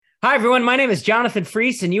Hi, everyone. My name is Jonathan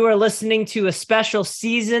Freese, and you are listening to a special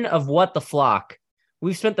season of What the Flock.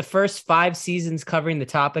 We've spent the first 5 seasons covering the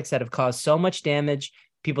topics that have caused so much damage,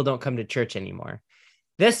 people don't come to church anymore.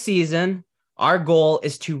 This season, our goal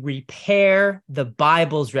is to repair the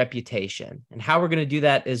Bible's reputation. And how we're going to do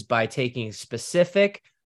that is by taking specific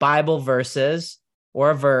Bible verses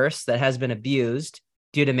or a verse that has been abused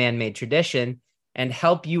due to man-made tradition and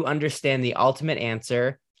help you understand the ultimate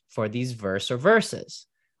answer for these verse or verses.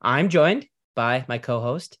 I'm joined by my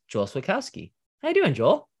co-host, Joel Swikowski. How you doing,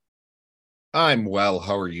 Joel? I'm well.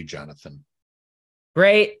 How are you, Jonathan?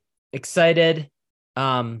 Great. Excited.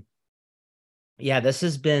 This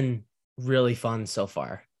has been really fun so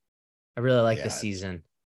far. I really like this season.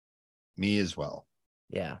 Me as well.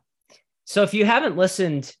 Yeah. So if you haven't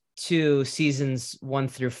listened to seasons 1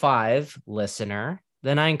 through 5, listener,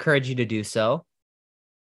 then I encourage you to do so,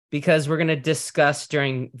 because we're going to discuss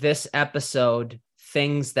during this episode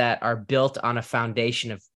things that are built on a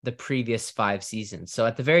foundation of the previous 5 seasons. So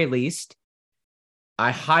at the very least,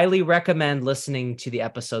 I highly recommend listening to the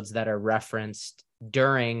episodes that are referenced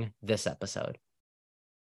during this episode.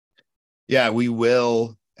 Yeah, we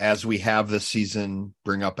will, as we have this season,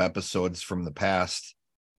 bring up episodes from the past.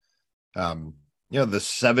 The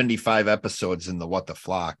 75 episodes in the What the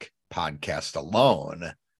Flock podcast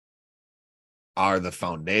alone are the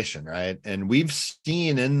foundation, right? And we've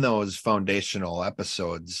seen in those foundational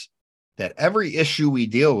episodes that every issue we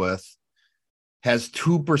deal with has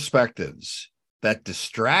 2 perspectives that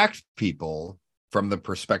distract people from the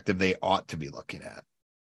perspective they ought to be looking at,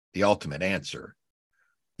 the ultimate answer.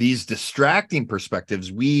 These distracting perspectives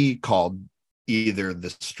we called either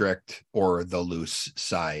the strict or the loose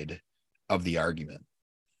side of the argument.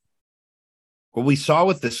 What we saw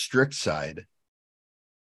with the strict side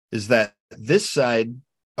is that this side,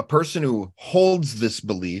 a person who holds this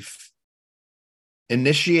belief,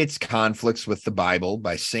 initiates conflicts with the Bible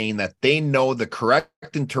by saying that they know the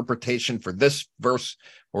correct interpretation for this verse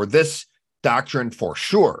or this doctrine for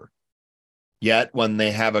sure. Yet when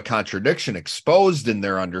they have a contradiction exposed in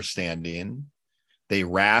their understanding, they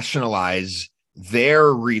rationalize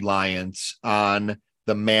their reliance on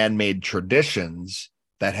the man-made traditions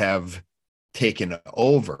that have taken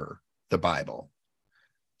over the Bible.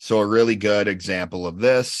 So a really good example of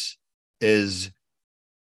this is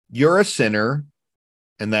you're a sinner,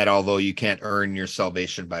 and that although you can't earn your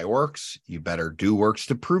salvation by works, you better do works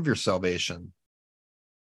to prove your salvation.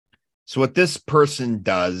 So what this person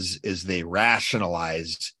does is they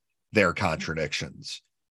rationalize their contradictions,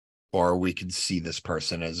 or we could see this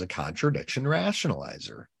person as a contradiction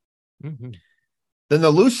rationalizer. Mm-hmm. Then the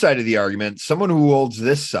loose side of the argument, someone who holds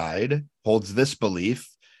this side, holds this belief,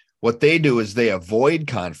 what they do is they avoid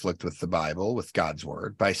conflict with the Bible, with God's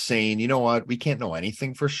word, by saying, you know what, we can't know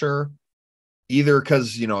anything for sure, either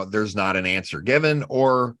because, there's not an answer given,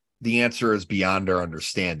 or the answer is beyond our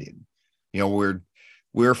understanding.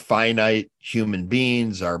 We're finite human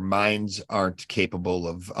beings. Our minds aren't capable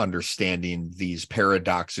of understanding these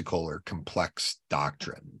paradoxical or complex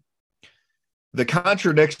doctrine. The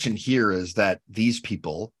contradiction here is that these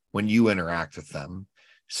people, when you interact with them,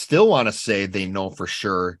 still want to say they know for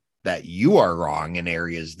sure that you are wrong in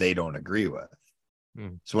areas they don't agree with.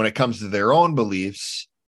 So when it comes to their own beliefs,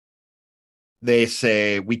 they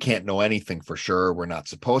say, we can't know anything for sure. We're not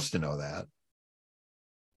supposed to know that.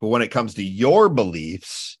 But when it comes to your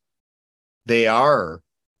beliefs, they are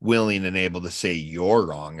willing and able to say you're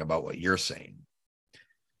wrong about what you're saying.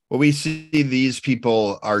 What we see these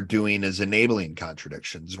people are doing is enabling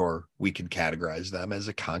contradictions, or we could categorize them as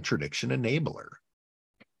a contradiction enabler.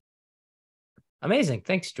 Amazing.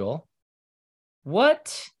 Thanks, Joel.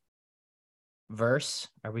 What verse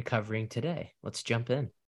are we covering today? Let's jump in.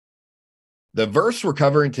 The verse we're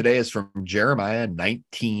covering today is from Jeremiah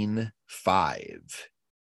 19:5.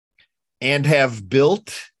 And have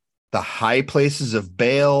built the high places of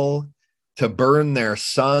Baal to burn their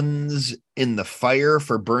sons in the fire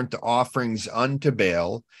for burnt offerings unto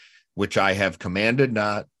Baal, which I have commanded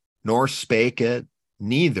not, nor spake it,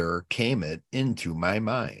 neither came it into my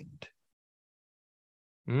mind.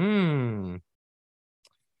 I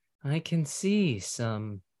can see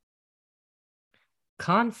some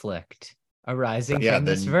conflict arising from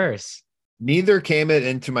this verse. Neither came it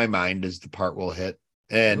into my mind is the part we'll hit.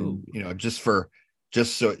 And, just so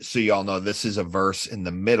y'all know, this is a verse in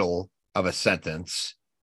the middle of a sentence.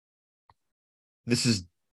 This is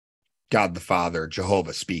God the Father,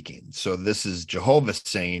 Jehovah speaking. So this is Jehovah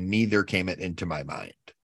saying, neither came it into my mind.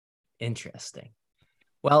 Interesting.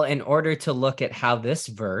 Well, in order to look at how this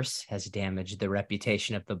verse has damaged the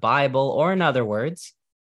reputation of the Bible, or in other words,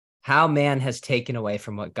 how man has taken away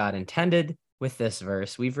from what God intended, with this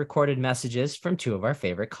verse, we've recorded messages from two of our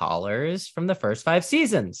favorite callers from the first 5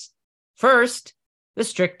 seasons. First, the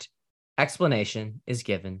strict explanation is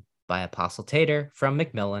given by Apostle Tater from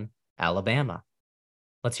McMillan, Alabama.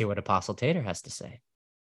 Let's hear what Apostle Tater has to say.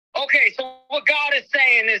 Okay, so what God is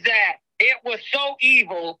saying is that it was so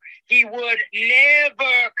evil, he would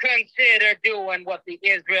never consider doing what the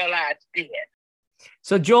Israelites did.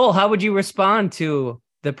 So, Joel, how would you respond to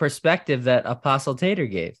the perspective that Apostle Tater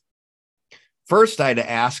gave? First, I'd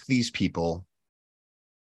ask these people,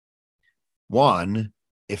 one,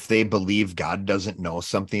 if they believe God doesn't know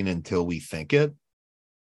something until we think it.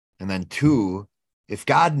 And then two, if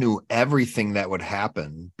God knew everything that would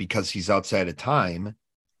happen because he's outside of time,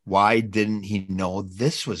 why didn't he know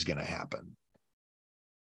this was going to happen?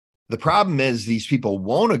 The problem is these people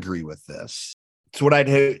won't agree with this. So what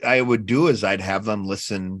I would do is I'd have them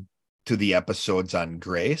listen to the episodes on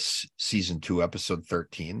grace, season 2, episode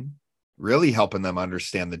 13, really helping them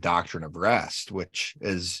understand the doctrine of rest, which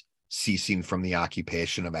is ceasing from the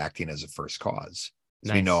occupation of acting as a first cause.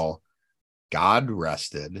 So we know God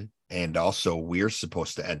rested, and also we're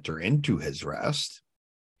supposed to enter into his rest.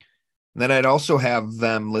 And then I'd also have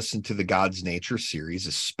them listen to the God's Nature series,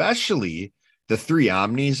 especially the 3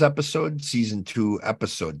 Omnis episode, season 2,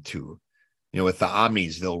 episode 2. You know, with the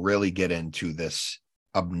Omnis, they'll really get into this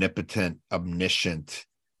omnipotent, omniscient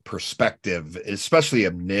perspective, especially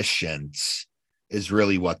omniscience is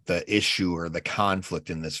really what the issue or the conflict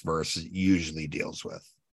in this verse usually deals with.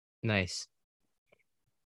 Nice.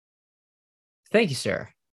 Thank you, sir.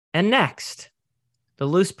 And next, the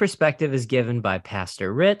loose perspective is given by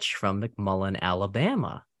Pastor Rich from McMullen,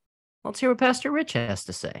 Alabama. Let's hear what Pastor Rich has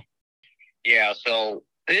to say. Yeah, so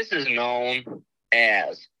this is known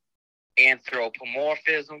as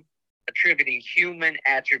anthropomorphism, attributing human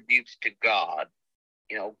attributes to God.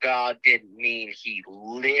 You know, God didn't mean he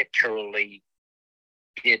literally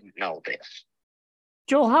didn't know this.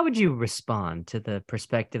 Joel, how would you respond to the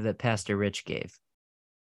perspective that Pastor Rich gave?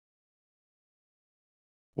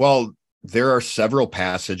 Well, there are several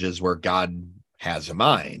passages where God has a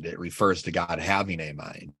mind. It refers to God having a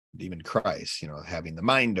mind, even Christ, you know, having the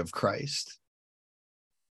mind of Christ.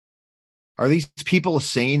 Are these people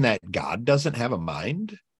saying that God doesn't have a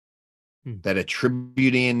mind? That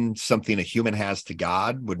attributing something a human has to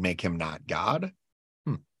God would make him not God?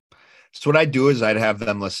 So what I'd do is I'd have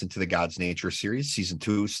them listen to the God's Nature series, season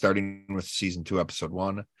 2, starting with season 2, episode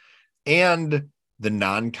 1, and the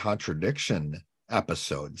non-contradiction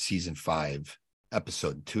episode, season 5,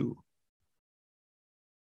 episode 2.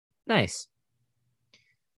 Nice.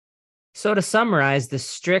 So to summarize, the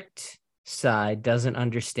strict side doesn't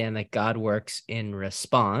understand that God works in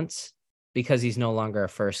response because he's no longer a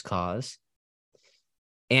first cause.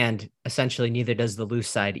 And essentially neither does the loose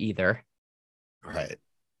side either. Right.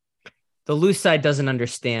 The loose side doesn't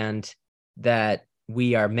understand that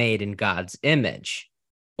we are made in God's image,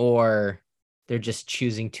 or they're just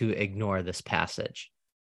choosing to ignore this passage.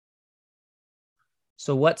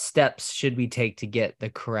 So what steps should we take to get the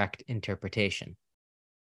correct interpretation?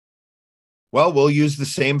 Well, we'll use the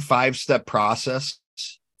same 5-step process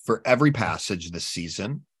for every passage this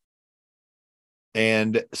season.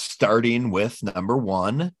 And starting with number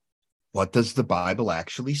 1, what does the Bible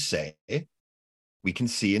actually say? We can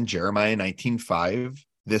see in Jeremiah 19:5,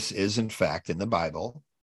 this is in fact in the Bible,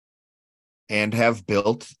 and have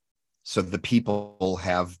built, so the people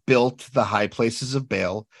have built the high places of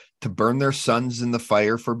Baal to burn their sons in the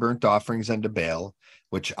fire for burnt offerings unto Baal,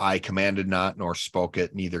 which I commanded not, nor spoke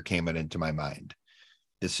it, neither came it into my mind.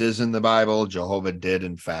 This is in the Bible. Jehovah did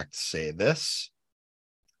in fact say this.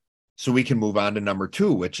 So we can move on to number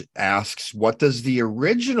 2, which asks, what does the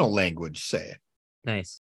original language say?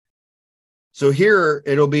 Nice. So here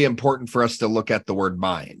it'll be important for us to look at the word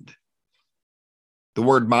mind. The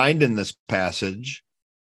word mind in this passage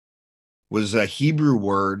was a Hebrew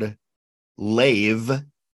word, lave,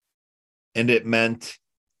 and it meant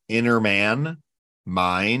inner man,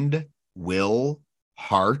 mind, will,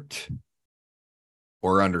 heart,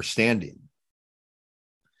 or understanding.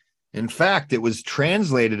 In fact, it was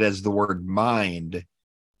translated as the word mind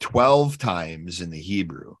 12 times in the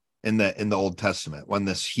Hebrew, in the Old Testament, when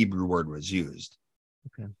this Hebrew word was used.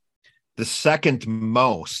 Okay. The second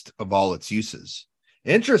most of all its uses.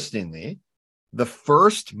 Interestingly, the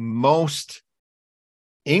first most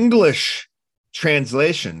English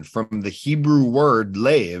translation from the Hebrew word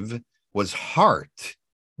lave was heart,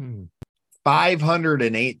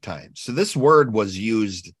 508 times. So this word was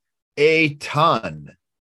used a ton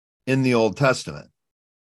in the Old Testament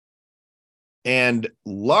and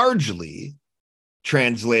largely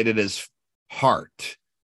translated as heart.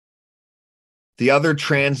 The other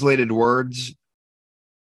translated words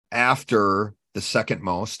after the second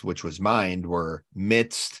most, which was mind, were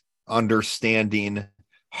midst, understanding,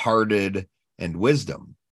 hearted, and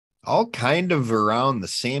wisdom. All kind of around the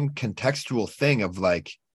same contextual thing of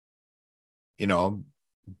like,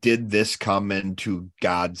 did this come into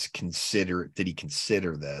God's did he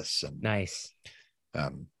consider this? And Nice.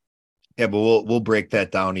 but we'll break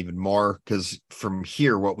that down even more, because from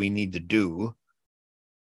here, what we need to do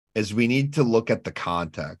is we need to look at the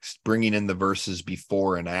context, bringing in the verses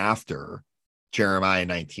before and after Jeremiah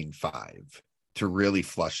 19:5 to really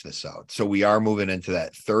flush this out. So we are moving into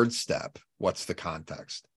that third step. What's the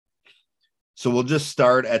context? So we'll just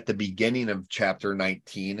start at the beginning of chapter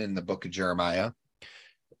 19 in the book of Jeremiah.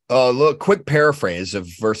 Look, quick paraphrase of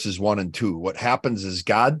verses 1 and 2. What happens is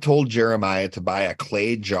God told Jeremiah to buy a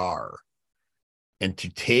clay jar and to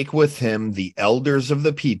take with him the elders of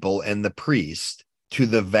the people and the priest to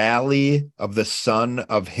the valley of the son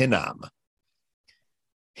of Hinnom.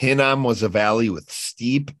 Hinnom was a valley with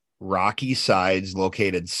steep, rocky sides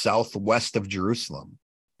located southwest of Jerusalem.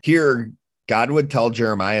 Here, God would tell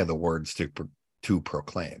Jeremiah the words to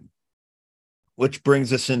proclaim, which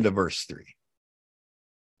brings us into verse 3.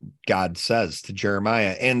 God says to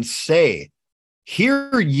Jeremiah, and say,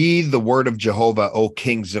 hear ye the word of Jehovah, O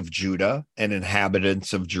kings of Judah and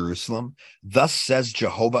inhabitants of Jerusalem. Thus says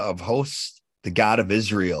Jehovah of hosts, the God of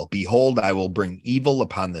Israel, behold, I will bring evil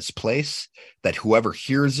upon this place, that whoever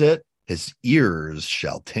hears it, his ears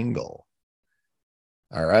shall tingle.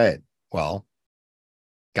 All right. Well,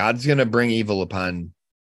 God's going to bring evil upon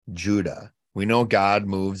Judah. We know God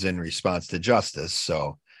moves in response to justice.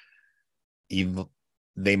 So evil,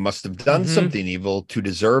 they must have done something evil to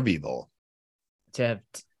deserve evil. To have,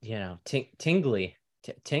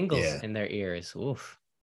 tingles in their ears. Oof.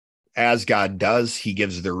 As God does, he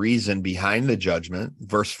gives the reason behind the judgment.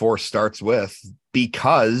 Verse 4 starts with,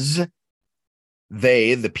 because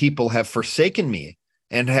the people have forsaken me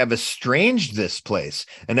and have estranged this place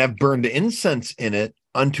and have burned incense in it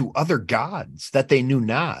unto other gods that they knew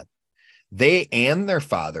not. They and their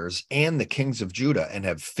fathers and the kings of Judah, and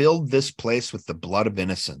have filled this place with the blood of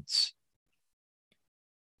innocents.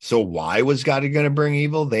 So why was God going to bring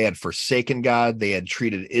evil? They had forsaken God. They had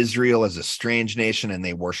treated Israel as a strange nation, and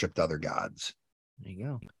they worshiped other gods. There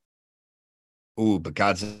you go. Ooh, but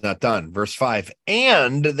God's not done. Verse 5,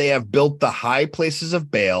 and they have built the high places of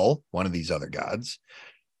Baal, one of these other gods,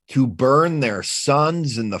 to burn their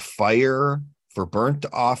sons in the fire for burnt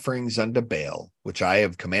offerings unto Baal, which I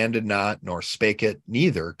have commanded not, nor spake it,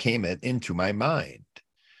 neither came it into my mind.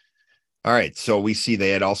 All right, so we see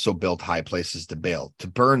they had also built high places to Baal, to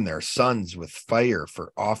burn their sons with fire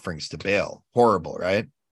for offerings to Baal. Horrible, right?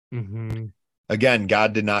 Mm-hmm. Again,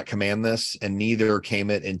 God did not command this, and neither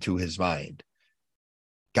came it into his mind.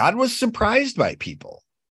 God was surprised by people.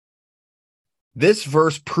 This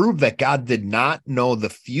verse proved that God did not know the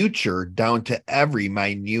future down to every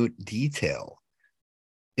minute detail.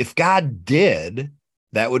 If God did,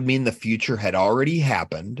 that would mean the future had already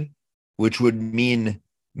happened, which would mean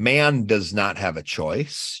man does not have a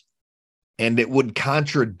choice, and it would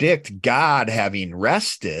contradict God having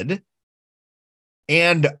rested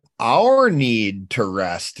and our need to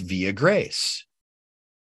rest via grace.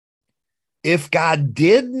 If God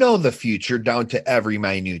did know the future down to every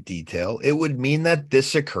minute detail, it would mean that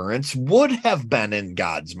this occurrence would have been in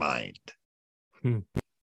God's mind.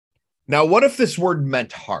 Now, what if this word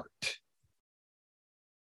meant heart,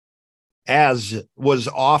 as was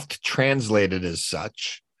oft translated as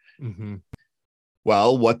such? Mm-hmm.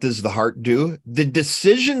 Well, what does the heart do? The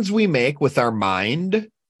decisions we make with our mind,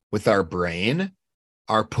 with our brain,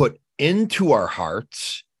 are put into our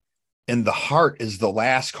hearts, and the heart is the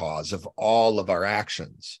last cause of all of our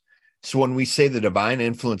actions. So when we say the divine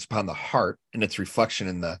influence upon the heart and its reflection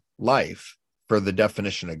in the life for the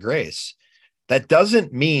definition of grace, that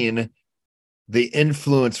doesn't mean the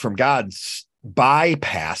influence from God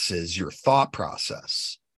bypasses your thought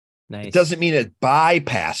process. Nice. It doesn't mean it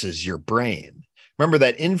bypasses your brain. Remember,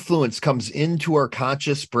 that influence comes into our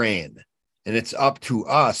conscious brain, and it's up to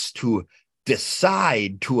us to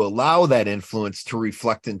decide to allow that influence to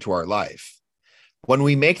reflect into our life. When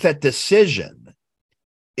we make that decision,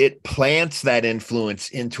 it plants that influence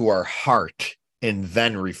into our heart and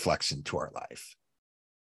then reflects into our life.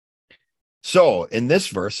 So in this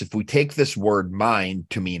verse, if we take this word mind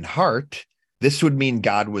to mean heart, this would mean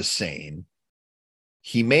God was saying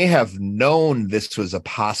he may have known this was a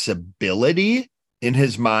possibility in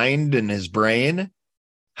his mind and his brain.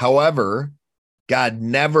 However, God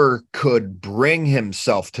never could bring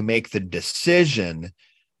himself to make the decision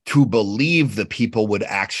to believe the people would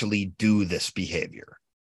actually do this behavior.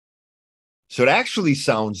 So it actually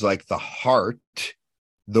sounds like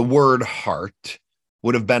the word heart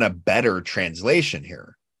would have been a better translation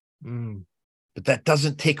here. But that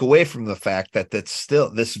doesn't take away from the fact that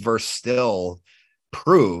this verse still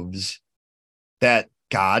proves that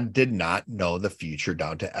God did not know the future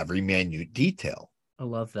down to every minute detail. I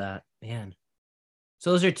love that, man.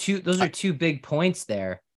 So those are two big points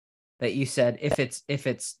there that you said.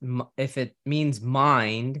 If it means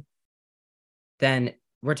mind, then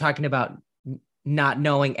we're talking about not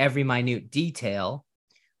knowing every minute detail.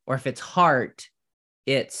 Or if it's heart,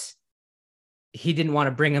 it's he didn't want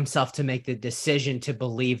to bring himself to make the decision to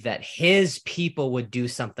believe that his people would do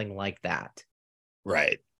something like that.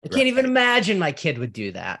 Right. I can't even imagine my kid would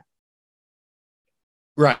do that.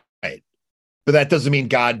 Right. But that doesn't mean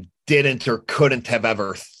God didn't or couldn't have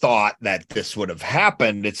ever thought that this would have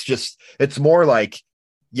happened. It's more like,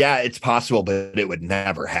 yeah, it's possible, but it would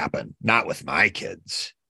never happen. Not with my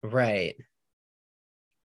kids. Right.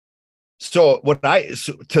 So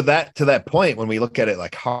to that point, when we look at it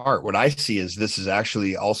like heart, what I see is this is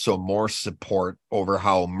actually also more support over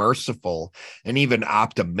how merciful and even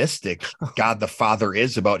optimistic God the Father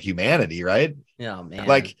is about humanity, right? Oh, man.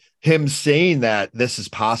 Like him saying that this is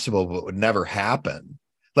possible, but would never happen.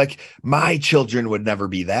 Like my children would never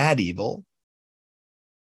be that evil.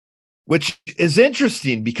 Which is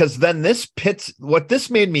interesting because then what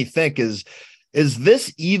this made me think is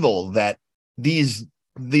this evil that these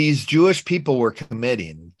Jewish people were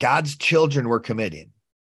committing, God's children were committing,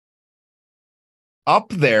 up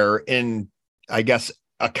there in, I guess,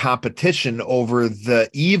 a competition over the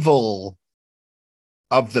evil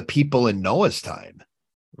of the people in Noah's time.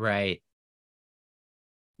 Right.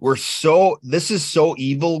 This is so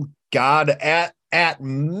evil. God at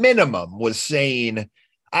minimum was saying,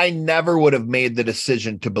 I never would have made the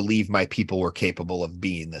decision to believe my people were capable of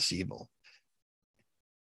being this evil.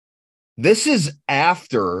 This is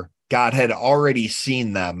after God had already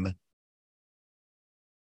seen them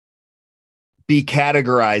be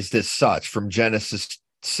categorized as such from Genesis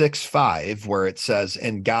 6:5, where it says,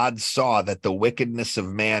 and God saw that the wickedness of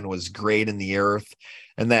man was great in the earth,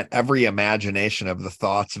 and that every imagination of the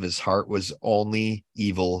thoughts of his heart was only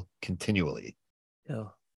evil continually.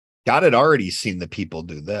 Oh. God had already seen the people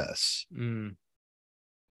do this.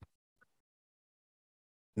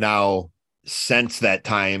 Now, since that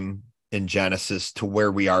time in Genesis to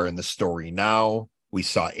where we are in the story now, we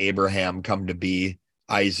saw Abraham come to be,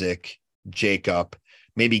 Isaac, Jacob.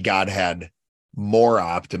 Maybe God had more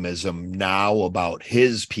optimism now about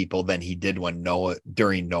his people than he did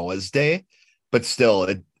during Noah's day. But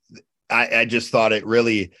still, I just thought it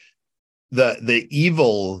really, the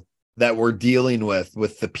evil that we're dealing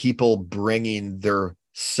with the people bringing their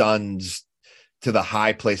sons to the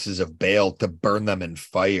high places of Baal to burn them in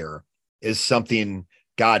fire is something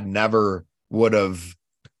God never would have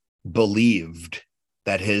believed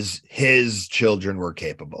that his children were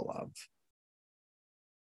capable of.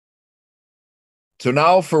 So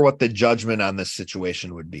now for what the judgment on this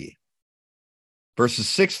situation would be. Verses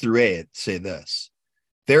 6-8 say this: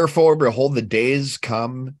 Therefore, behold, the days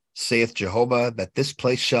come, saith Jehovah, that this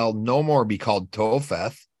place shall no more be called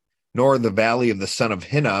Topheth, nor the valley of the son of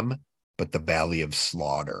Hinnom, but the valley of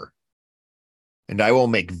slaughter. And I will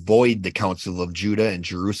make void the counsel of Judah and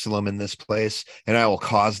Jerusalem in this place, and I will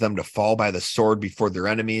cause them to fall by the sword before their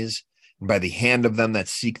enemies, and by the hand of them that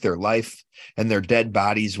seek their life, and their dead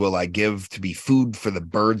bodies will I give to be food for the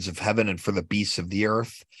birds of heaven and for the beasts of the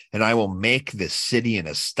earth. And I will make this city an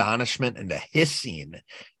astonishment and a hissing.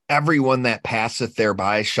 Everyone that passeth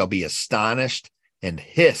thereby shall be astonished and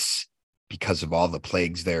hiss because of all the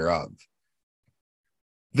plagues thereof.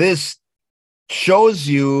 This shows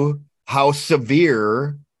you how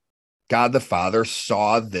severe God the Father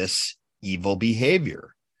saw this evil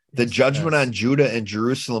behavior. The judgment on Judah and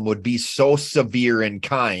Jerusalem would be so severe and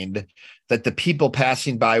kind that the people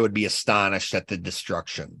passing by would be astonished at the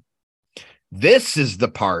destruction. This is the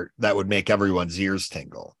part that would make everyone's ears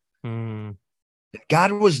tingle.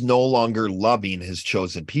 God was no longer loving his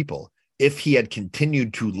chosen people. If he had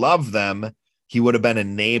continued to love them, he would have been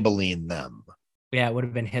enabling them. Yeah, it would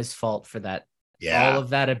have been his fault for that. Yeah. All of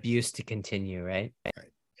that abuse to continue, right?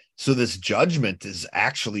 So this judgment is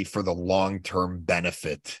actually for the long-term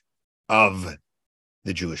benefit of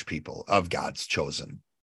the Jewish people, of God's chosen.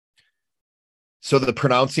 So the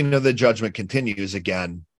pronouncing of the judgment continues,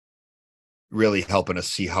 again, really helping us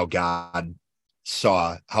see how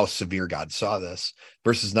severe God saw this.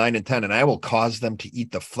 Verses 9 and 10, and I will cause them to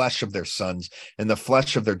eat the flesh of their sons and the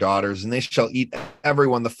flesh of their daughters, and they shall eat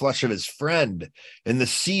everyone the flesh of his friend in the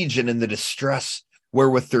siege and in the distress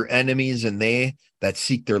wherewith their enemies and they that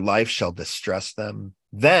seek their life shall distress them.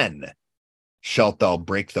 Then shalt thou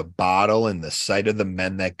break the bottle in the sight of the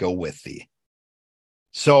men that go with thee.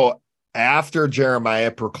 So after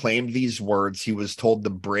Jeremiah proclaimed these words, he was told to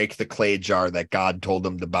break the clay jar that God told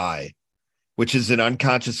him to buy, which is an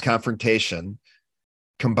unconscious confrontation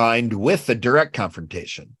combined with a direct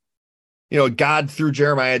confrontation. God, through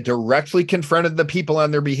Jeremiah, directly confronted the people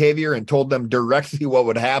on their behavior and told them directly what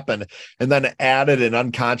would happen, and then added an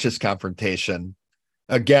unconscious confrontation.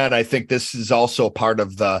 Again, I think this is also part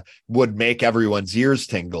of the would make everyone's ears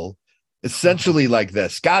tingle. Essentially like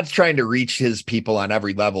this. God's trying to reach his people on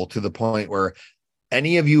every level to the point where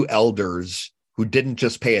any of you elders who didn't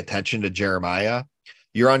just pay attention to Jeremiah,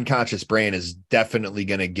 your unconscious brain is definitely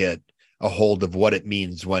going to get a hold of what it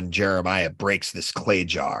means when Jeremiah breaks this clay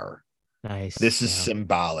jar. Nice. This is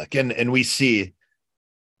symbolic. And we see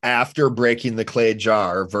after breaking the clay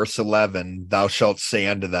jar, verse 11, thou shalt say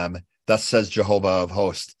unto them, thus says Jehovah of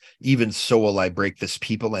hosts, even so will I break this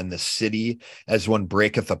people and this city as one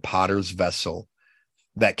breaketh a potter's vessel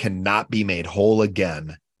that cannot be made whole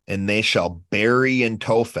again. And they shall bury in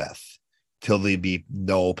Topheth till there be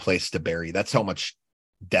no place to bury. That's how much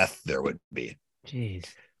death there would be. Jeez.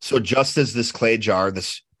 So just as this clay jar,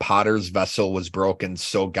 this potter's vessel was broken,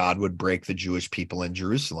 so God would break the Jewish people in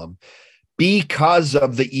Jerusalem because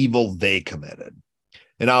of the evil they committed.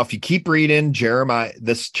 And now if you keep reading Jeremiah,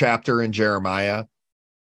 this chapter in Jeremiah,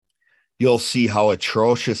 you'll see how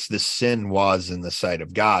atrocious this sin was in the sight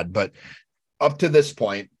of God. But up to this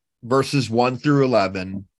point, verses 1 through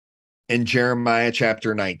 11 in Jeremiah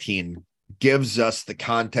chapter 19 gives us the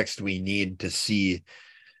context we need to see,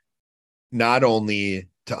 not only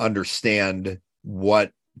to understand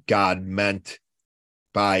what God meant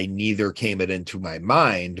by neither came it into my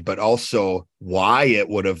mind, but also why it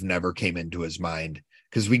would have never came into his mind.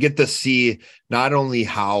 Because we get to see not only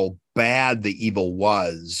how bad the evil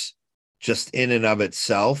was, just in and of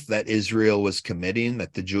itself, that Israel was committing,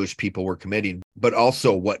 that the Jewish people were committing, but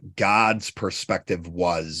also what God's perspective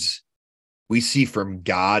was. We see from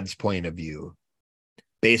God's point of view,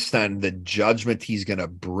 based on the judgment he's going to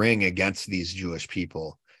bring against these Jewish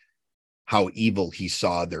people, how evil he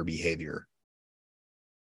saw their behavior.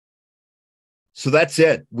 So that's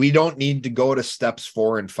it. We don't need to go to steps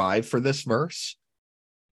 4 and 5 for this verse.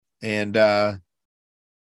 And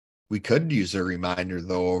we could use a reminder,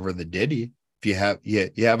 though, over the ditty. If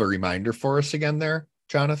you have a reminder for us again there,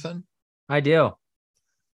 Jonathan? I do.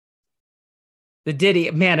 The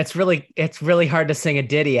ditty, man, it's really hard to sing a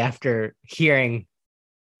ditty after hearing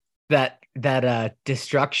that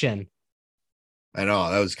destruction. I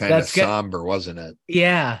know, that was kind of somber, wasn't it?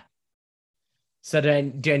 Yeah. So do I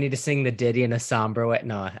need to sing the ditty in a somber way?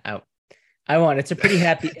 No, I won't. It's a pretty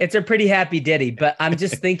happy ditty, but I'm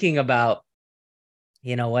just thinking about,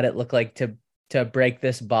 what it looked like to break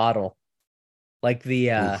this bottle. Like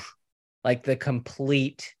the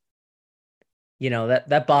complete,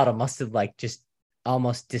 that bottle must have just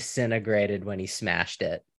almost disintegrated when he smashed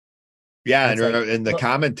it. Yeah, and the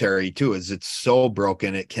commentary too is it's so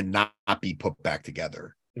broken it cannot be put back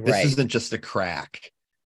together. Right. This isn't just a crack.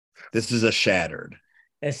 This is a shattered.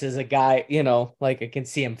 This is a guy, I can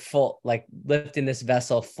see him lifting this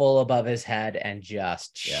vessel full above his head and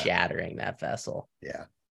just shattering that vessel. Yeah.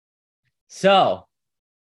 So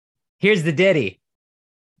here's the ditty.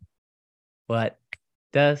 What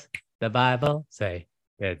does the Bible say?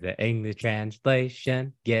 Did the English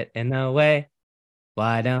translation get in the way?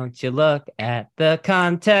 Why don't you look at the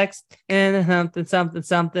context and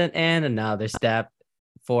something and another step,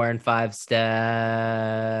 4 and 5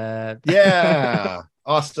 step. Yeah.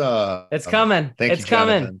 Awesome. It's coming. It's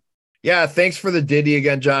coming. Yeah. Thanks for the ditty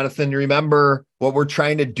again, Jonathan. Remember what we're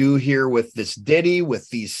trying to do here with this ditty, with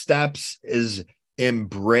these steps, is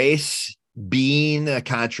embrace being a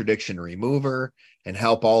contradiction remover and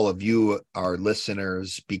help all of you, our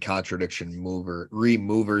listeners, be contradiction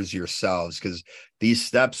removers yourselves, because these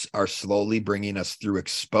steps are slowly bringing us through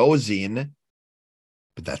exposing,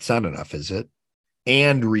 but that's not enough, is it?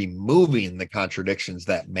 And removing the contradictions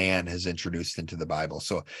that man has introduced into the Bible.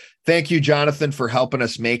 So thank you, Jonathan, for helping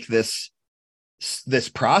us make this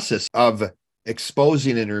process of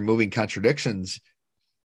exposing and removing contradictions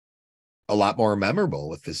a lot more memorable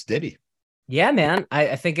with this ditty. Yeah, man.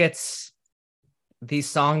 I think these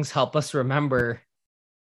songs help us remember,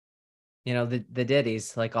 the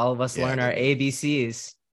ditties. Like all of us learn our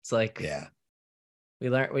ABCs. It's like, we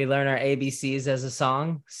learn our ABCs as a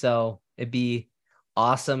song. So it'd be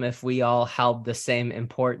awesome if we all held the same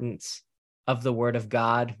importance of the word of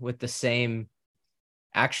God with the same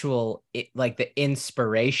actual, the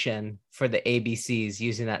inspiration for the ABCs,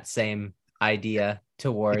 using that same idea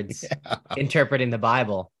towards interpreting the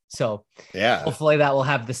Bible. So hopefully that will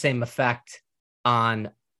have the same effect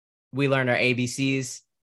we learn our ABCs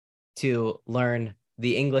to learn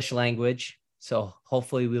the English language. So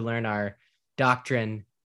hopefully we learn our doctrine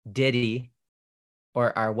ditty,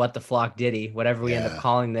 or our what the flock ditty, whatever we end up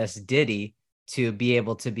calling this ditty, to be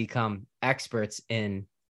able to become experts in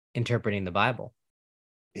interpreting the Bible.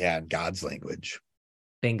 Yeah, God's language.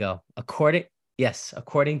 Bingo. According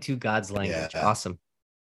to God's language. Yeah. Awesome.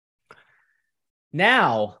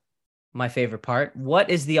 Now, my favorite part, what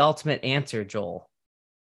is the ultimate answer, Joel?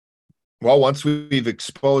 Well, once we've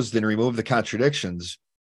exposed and removed the contradictions,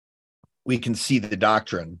 we can see the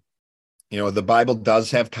doctrine. You know, the Bible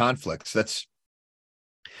does have conflicts.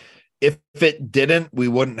 If it didn't, we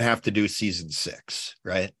wouldn't have to do season 6,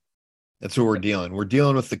 right? That's what we're dealing. We're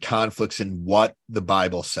dealing with the conflicts in what the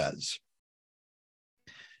Bible says.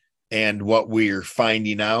 And what we're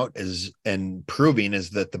finding out is, and proving,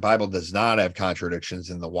 is that the Bible does not have contradictions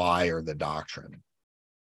in the why or the doctrine.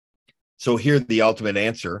 So here, the ultimate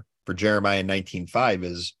answer for Jeremiah 19:5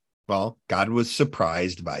 is, well, God was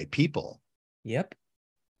surprised by people. Yep.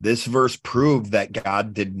 This verse proved that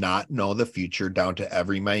God did not know the future down to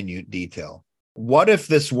every minute detail. What if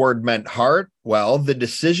this word meant heart? Well, the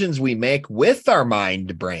decisions we make with our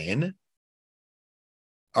mind brain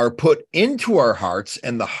are put into our hearts,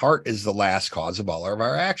 and the heart is the last cause of all of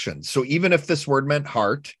our actions. So even if this word meant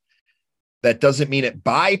heart, that doesn't mean it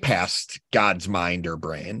bypassed God's mind or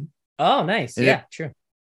brain. Oh, nice. Yeah, true.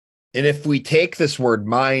 And if we take this word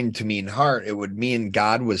mind to mean heart, it would mean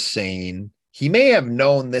God was saying he may have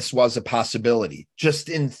known this was a possibility, just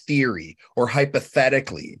in theory or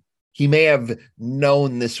hypothetically. He may have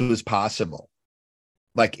known this was possible,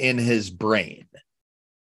 like in his brain.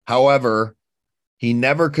 However, he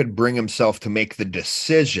never could bring himself to make the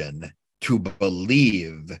decision to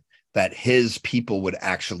believe that his people would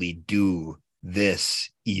actually do this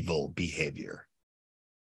evil behavior.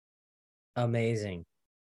 Amazing.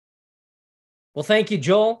 Well, thank you,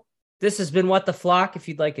 Joel. This has been What the Flock. If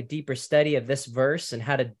you'd like a deeper study of this verse and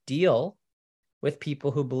how to deal with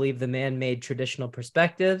people who believe the man-made traditional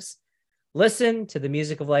perspectives, listen to the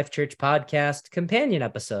Music of Life Church podcast companion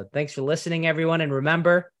episode. Thanks for listening, everyone. And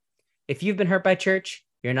remember, if you've been hurt by church,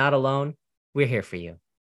 you're not alone. We're here for you.